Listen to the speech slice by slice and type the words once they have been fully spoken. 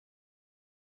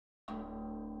The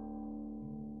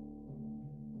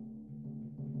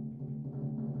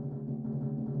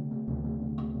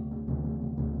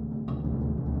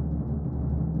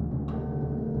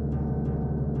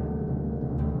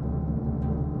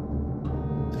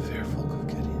Fair Folk of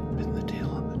Gideon Pin the Tail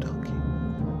on the Donkey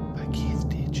by Keith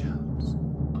D. Jones.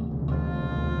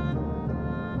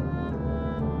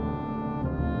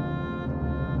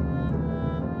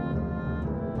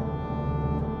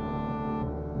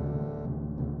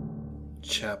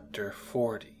 Chapter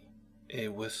 40. A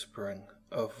Whispering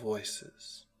of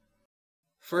Voices.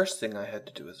 First thing I had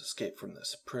to do was escape from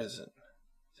this prison,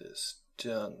 this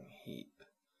dung heap.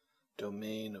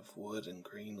 Domain of wood and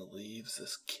green leaves,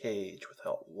 this cage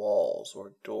without walls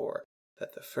or door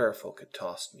that the fair folk had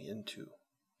tossed me into,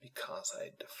 because I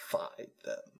had defied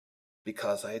them,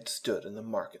 because I had stood in the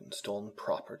market and stolen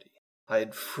property. I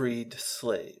had freed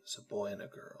slaves, a boy and a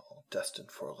girl,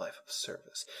 destined for a life of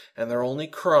service, and their only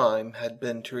crime had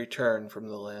been to return from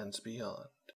the lands beyond.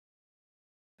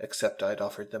 Except I had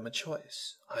offered them a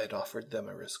choice. I had offered them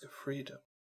a risk of freedom.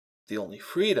 The only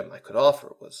freedom I could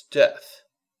offer was death.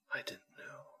 I didn't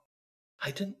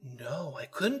know. I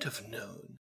couldn't have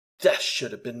known. Death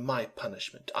should have been my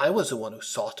punishment. I was the one who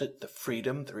sought it, the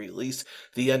freedom, the release,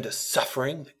 the end of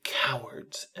suffering, the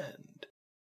coward's end.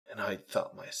 And I'd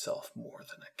thought myself more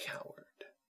than a coward.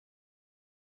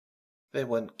 They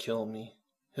wouldn't kill me.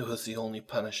 It was the only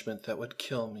punishment that would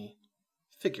kill me,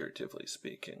 figuratively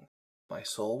speaking. My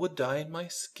soul would die in my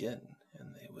skin,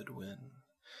 and they would win.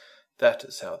 That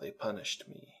is how they punished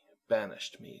me.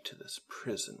 Banished me to this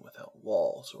prison without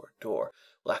walls or door,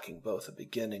 lacking both a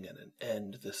beginning and an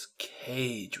end. This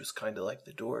cage was kind of like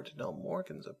the door to Del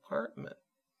Morgan's apartment,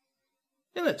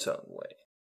 in its own way.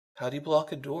 How do you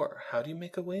block a door? How do you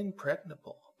make a way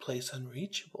impregnable, a place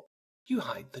unreachable? You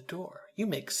hide the door. You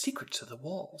make secrets of the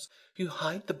walls. You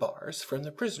hide the bars from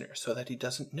the prisoner so that he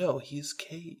doesn't know he is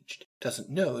caged, doesn't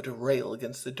know to rail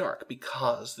against the dark,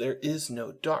 because there is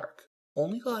no dark,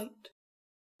 only light.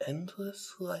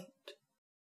 Endless light.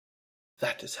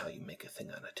 That is how you make a thing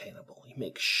unattainable. You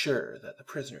make sure that the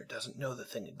prisoner doesn't know the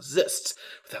thing exists.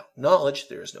 Without knowledge,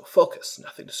 there is no focus,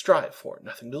 nothing to strive for,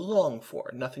 nothing to long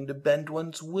for, nothing to bend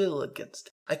one's will against.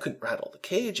 I couldn't rattle the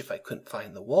cage if I couldn't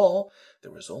find the wall.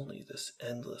 There was only this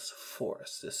endless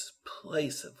forest, this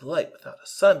place of light without a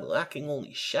sun, lacking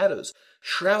only shadows,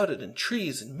 shrouded in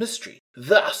trees and mystery.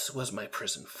 Thus was my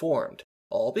prison formed,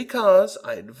 all because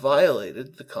I had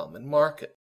violated the common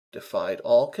market. Defied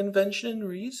all convention and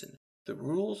reason. The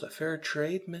rules of fair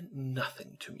trade meant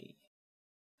nothing to me.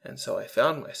 And so I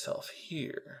found myself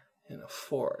here, in a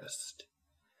forest,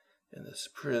 in this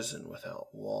prison without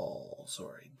walls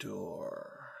or a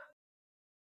door.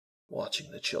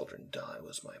 Watching the children die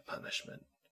was my punishment.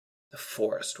 The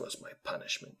forest was my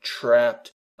punishment.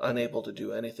 Trapped, unable to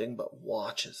do anything but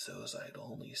watch as those I had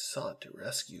only sought to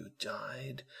rescue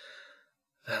died.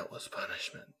 That was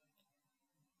punishment.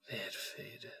 They had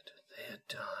faded, they had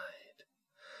died,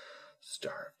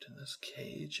 starved in this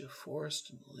cage of forest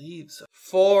and leaves. A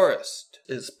forest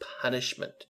is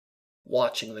punishment.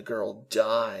 Watching the girl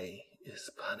die is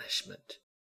punishment.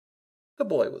 The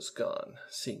boy was gone.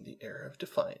 Seeing the air of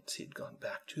defiance, he had gone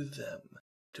back to them,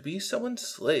 to be someone's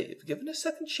slave, given a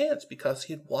second chance because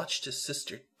he had watched his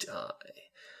sister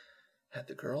die. Had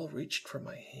the girl reached for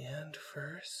my hand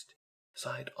first? As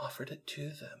I had offered it to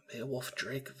them, Beowulf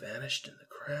Drake vanished in the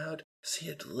crowd, as he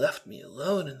had left me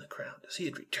alone in the crowd, as he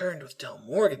had returned with Del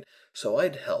Morgan, so I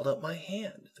had held out my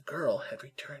hand. The girl had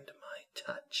returned to my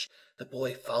touch, the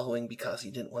boy following because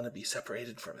he didn't want to be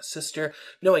separated from his sister,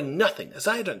 knowing nothing, as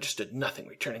I had understood nothing,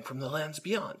 returning from the lands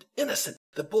beyond. Innocent,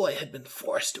 the boy had been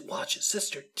forced to watch his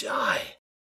sister die.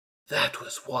 That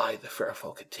was why the fair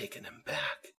folk had taken him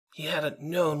back. He hadn't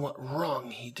known what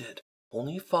wrong he did,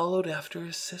 only followed after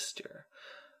his sister.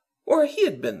 Or he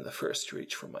had been the first to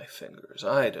reach for my fingers.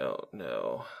 I don't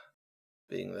know.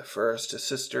 Being the first, his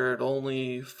sister had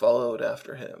only followed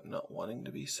after him, not wanting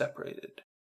to be separated.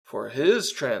 For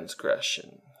his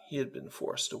transgression, he had been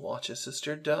forced to watch his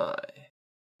sister die.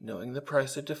 Knowing the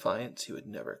price of defiance, he would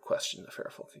never question the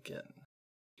fair folk again.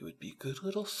 He would be a good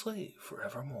little slave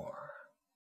forevermore.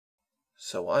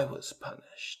 So I was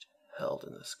punished, held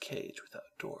in this cage without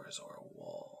doors or a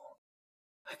wall.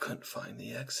 I couldn't find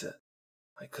the exit.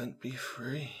 I couldn't be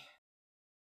free.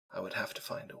 I would have to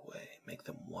find a way, make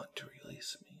them want to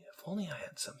release me. If only I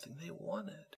had something they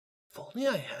wanted. If only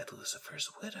I had Lucifer's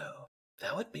widow.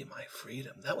 That would be my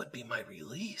freedom. That would be my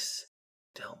release.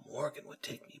 Del Morgan would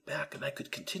take me back, and I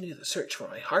could continue the search for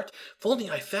my heart. If only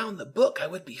I found the book, I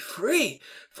would be free.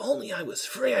 If only I was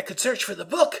free, I could search for the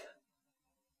book.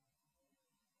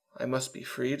 I must be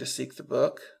free to seek the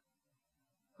book.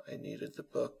 I needed the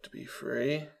book to be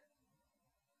free.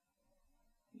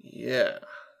 Yeah.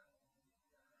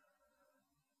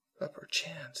 But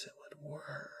perchance it would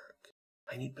work.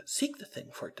 I need but seek the thing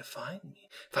for it to find me.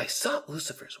 If I sought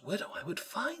Lucifer's widow, I would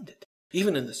find it.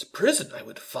 Even in this prison, I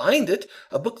would find it,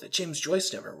 a book that James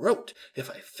Joyce never wrote. If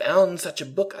I found such a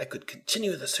book, I could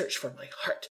continue the search for my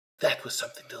heart. That was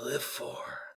something to live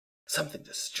for, something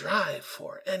to strive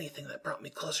for. Anything that brought me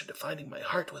closer to finding my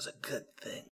heart was a good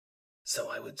thing. So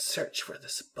I would search for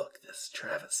this book, this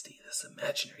travesty, this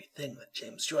imaginary thing that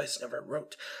James Joyce never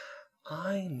wrote.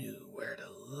 I knew where to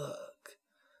look.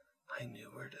 I knew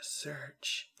where to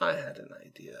search. I had an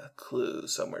idea, a clue,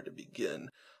 somewhere to begin.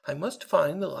 I must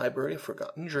find the Library of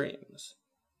Forgotten Dreams.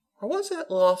 Or was that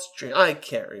Lost Dream? I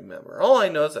can't remember. All I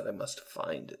know is that I must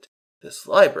find it. This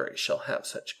library shall have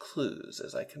such clues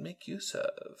as I can make use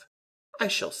of. I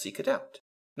shall seek it out,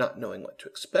 not knowing what to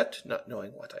expect, not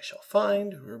knowing what I shall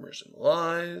find, rumors and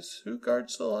lies. Who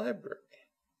guards the library?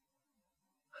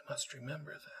 I must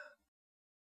remember that.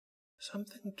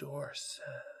 Something Dor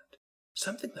said,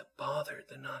 something that bothered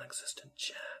the non-existent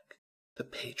Jack. The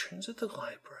patrons of the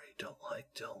library don't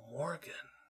like Del Morgan.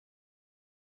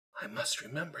 I must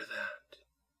remember that.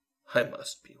 I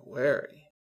must be wary.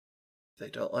 If they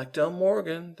don't like Del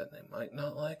Morgan, then they might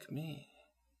not like me.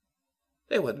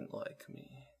 They wouldn't like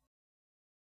me.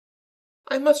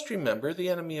 I must remember the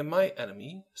enemy of my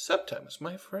enemy, sometimes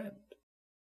my friend.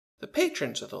 The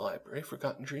patrons of the Library of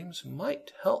Forgotten Dreams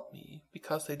might help me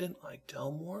because they didn't like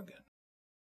Del Morgan.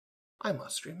 I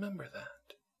must remember that.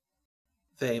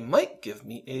 They might give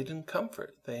me aid and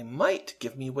comfort. They might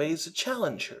give me ways to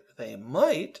challenge her. They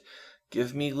might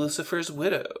give me Lucifer's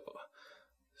widow.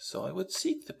 So I would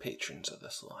seek the patrons of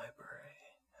this library,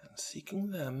 and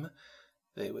seeking them,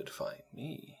 they would find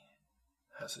me,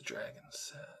 as the dragon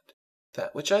said.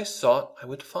 That which I sought, I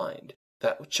would find.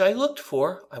 That which I looked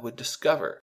for, I would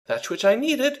discover. That which I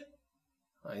needed,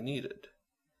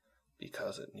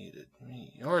 because it needed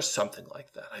me, or something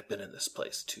like that. I've been in this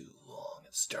place too long.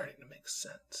 It's starting to make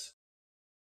sense.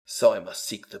 So I must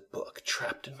seek the book,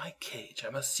 trapped in my cage. I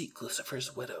must seek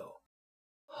Lucifer's widow.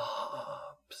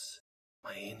 Hobbs,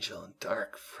 my angel in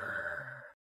dark fur.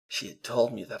 She had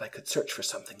told me that I could search for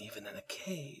something even in a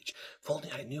cage. If only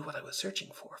I knew what I was searching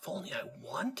for. If only I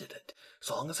wanted it. As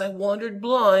long as I wandered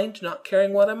blind, not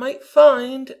caring what I might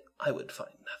find, I would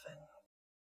find nothing.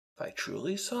 If I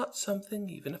truly sought something,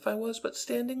 even if I was but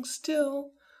standing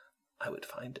still, I would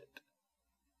find it.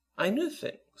 I knew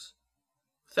things.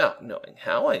 Without knowing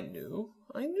how I knew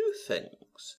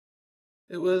things.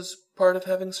 It was part of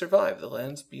having survived the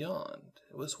lands beyond.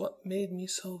 It was what made me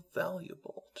so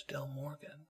valuable to Del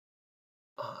Morgan.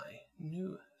 I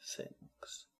knew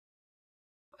things.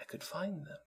 I could find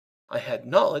them. I had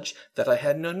knowledge that I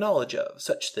had no knowledge of,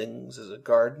 such things as a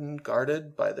garden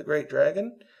guarded by the great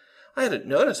dragon. I hadn't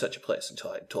known of such a place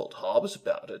until I had told Hobbs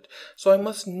about it, so I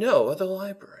must know of the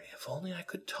library. If only I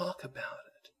could talk about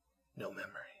it. No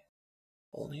memory.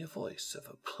 Only a voice of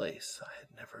a place I had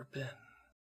never been.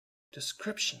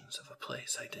 Descriptions of a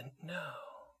place I didn't know.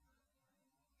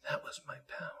 That was my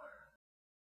power.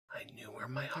 I knew where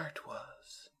my heart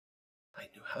was. I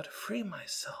knew how to free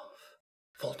myself.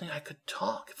 If only I could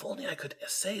talk. If only I could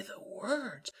say the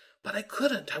words. But I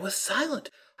couldn't. I was silent.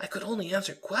 I could only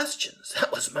answer questions.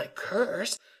 That was my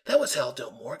curse. That was how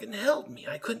Del Morgan held me.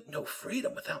 I couldn't know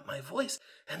freedom without my voice.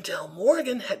 And Del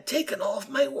Morgan had taken all of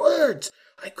my words.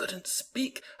 I couldn't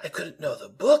speak. I couldn't know the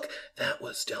book. That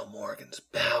was Del Morgan's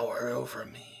power over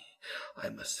me. I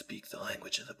must speak the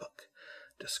language of the book.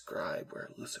 Describe where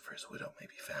Lucifer's widow may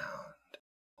be found.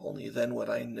 Only then would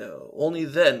I know. Only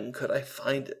then could I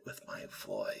find it with my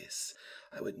voice.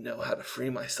 I would know how to free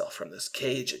myself from this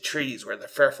cage of trees where the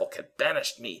fair folk had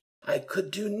banished me. I could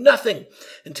do nothing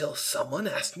until someone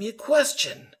asked me a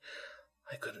question.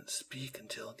 I couldn't speak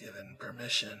until given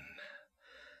permission.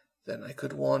 Then I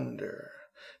could wander.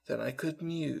 Then I could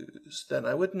muse. Then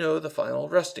I would know the final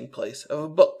resting place of a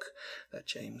book that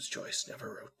James Joyce never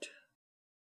wrote.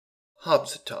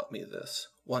 Hobbs had taught me this,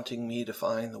 wanting me to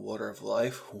find the water of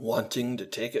life, wanting to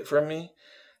take it from me.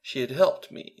 She had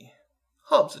helped me.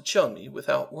 Hobbs had shown me,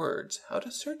 without words, how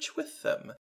to search with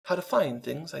them, how to find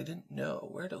things I didn't know,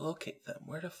 where to locate them,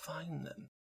 where to find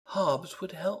them. Hobbs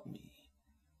would help me.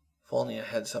 If only I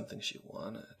had something she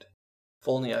wanted. If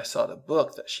only I sought a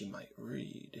book that she might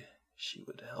read, she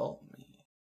would help me.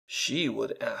 She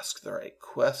would ask the right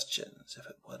questions if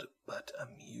it would but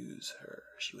amuse her.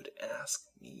 She would ask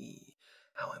me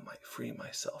how I might free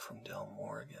myself from Del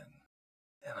Morgan,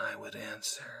 and I would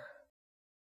answer,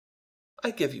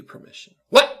 I give you permission.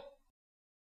 What?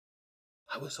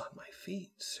 I was on my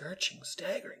feet, searching,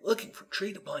 staggering, looking from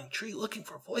tree to blind tree, looking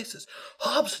for voices.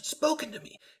 Hobbs had spoken to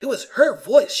me. It was her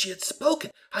voice. She had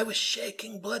spoken. I was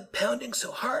shaking, blood pounding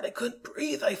so hard I couldn't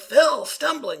breathe. I fell,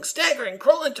 stumbling, staggering,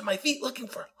 crawling to my feet, looking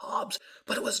for Hobbs.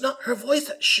 But it was not her voice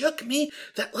that shook me,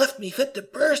 that left me fit to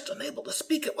burst, unable to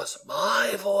speak. It was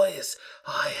my voice.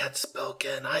 I had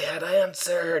spoken. I had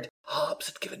answered. Hobbs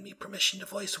had given me permission to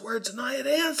voice words, and I had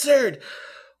answered.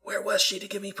 Where was she to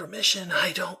give me permission?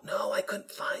 I don't know. I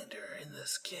couldn't find her in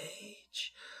this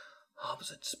cage. Hobbs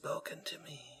had spoken to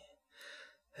me.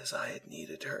 As I had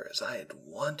needed her, as I had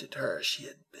wanted her, she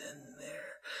had been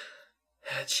there.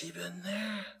 Had she been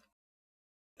there?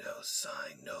 No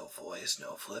sign, no voice,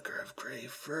 no flicker of gray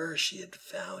fur. She had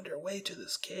found her way to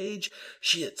this cage.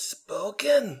 She had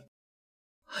spoken.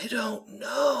 I don't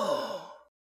know.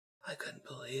 I couldn't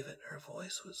believe it. Her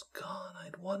voice was gone.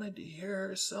 I'd wanted to hear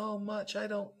her so much. I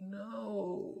don't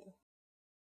know.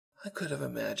 I could have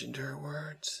imagined her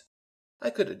words.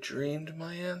 I could have dreamed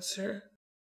my answer.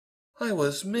 I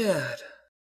was mad.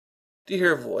 To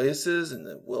hear voices in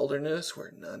the wilderness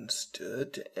where none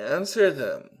stood, to answer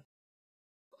them.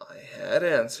 I had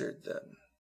answered them.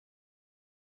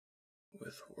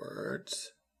 With words?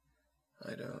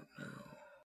 I don't know.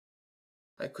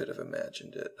 I could have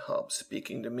imagined it, Hobbs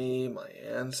speaking to me, my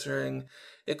answering.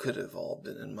 It could have all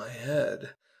been in my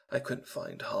head. I couldn't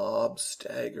find Hobbs,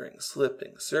 staggering,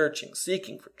 slipping, searching,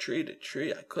 seeking from tree to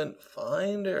tree. I couldn't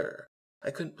find her. I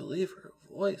couldn't believe her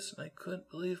voice, and I couldn't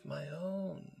believe my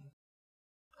own.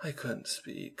 I couldn't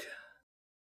speak.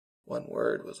 One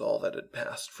word was all that had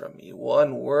passed from me,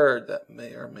 one word that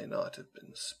may or may not have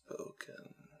been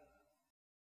spoken.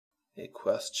 A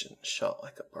question shot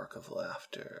like a bark of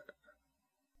laughter.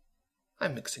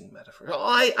 I'm mixing metaphors.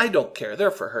 I don't care. They're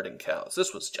for herding cows.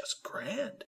 This was just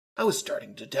grand. I was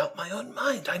starting to doubt my own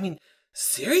mind. I mean,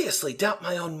 seriously doubt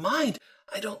my own mind.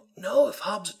 I don't know if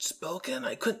Hobbs had spoken.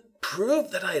 I couldn't prove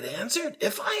that I had answered.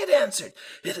 If I had answered,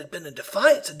 it had been a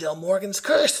defiance of Del Morgan's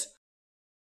curse.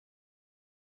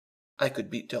 I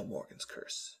could beat Del Morgan's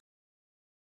curse.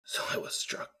 So I was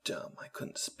struck dumb. I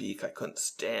couldn't speak. I couldn't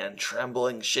stand,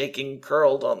 trembling, shaking,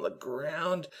 curled on the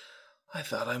ground. I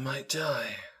thought I might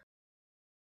die.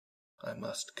 I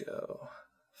must go,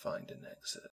 find an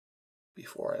exit.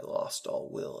 Before I lost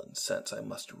all will and sense, I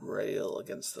must rail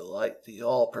against the light, the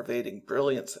all-pervading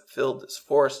brilliance that filled this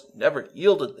forest and never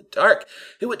yielded the dark.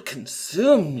 It would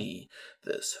consume me,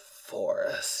 this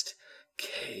forest,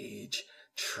 cage,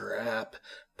 trap,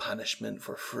 punishment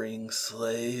for freeing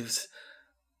slaves.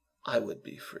 I would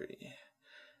be free,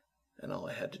 and all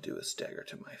I had to do was stagger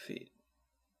to my feet.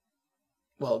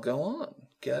 Well, go on,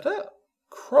 get up,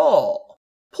 crawl.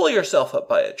 Pull yourself up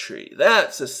by a tree.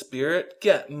 That's a spirit.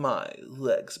 Get my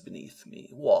legs beneath me.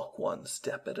 Walk one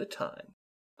step at a time.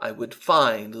 I would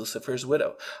find Lucifer's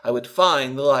widow. I would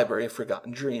find the library of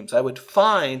forgotten dreams. I would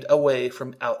find a way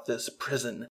from out this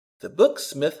prison. The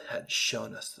booksmith had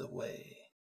shown us the way.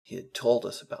 He had told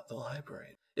us about the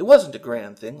library. It wasn't a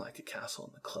grand thing like a castle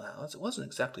in the clouds. It wasn't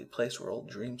exactly a place where old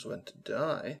dreams went to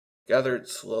die. Gathered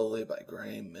slowly by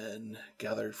gray men,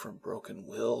 gathered from broken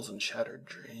wills and shattered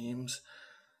dreams.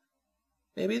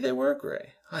 Maybe they were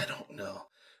gray. I don't know.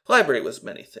 The library was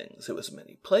many things. It was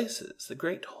many places. The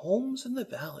great homes in the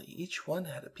valley, each one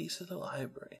had a piece of the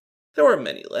library. There were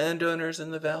many landowners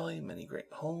in the valley, many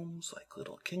great homes, like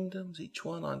little kingdoms, each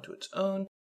one unto its own,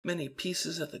 many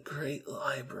pieces of the great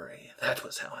library. That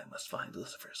was how I must find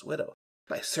Lucifer's widow.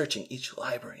 By searching each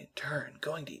library in turn,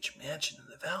 going to each mansion in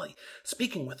the valley,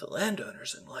 speaking with the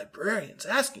landowners and librarians,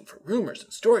 asking for rumors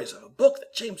and stories of a book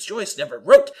that James Joyce never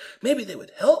wrote. Maybe they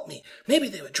would help me. Maybe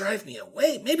they would drive me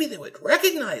away. Maybe they would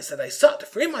recognize that I sought to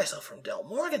free myself from Del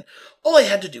Morgan. All I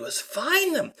had to do was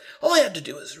find them. All I had to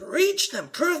do was reach them,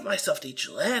 prove myself to each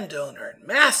landowner and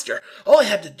master. All I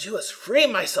had to do was free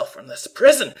myself from this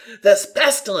prison, this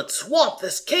pestilent swamp,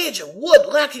 this cage of wood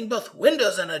lacking both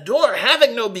windows and a door,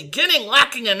 having no beginning,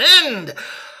 lacking an end.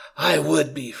 I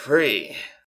would be free.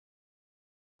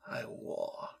 I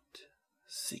walked,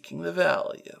 seeking the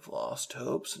valley of lost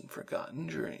hopes and forgotten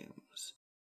dreams.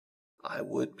 I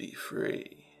would be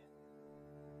free.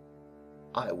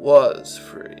 I was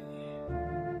free.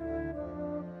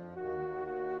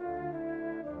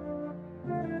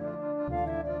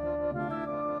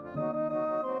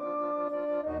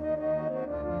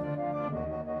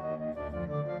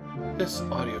 This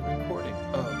audio recording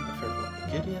of The Faire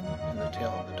of Gideon and the Tale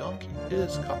of the Donkey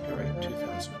is copyright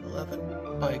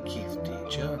 2011 by Keith D.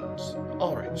 Jones.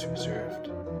 All rights reserved.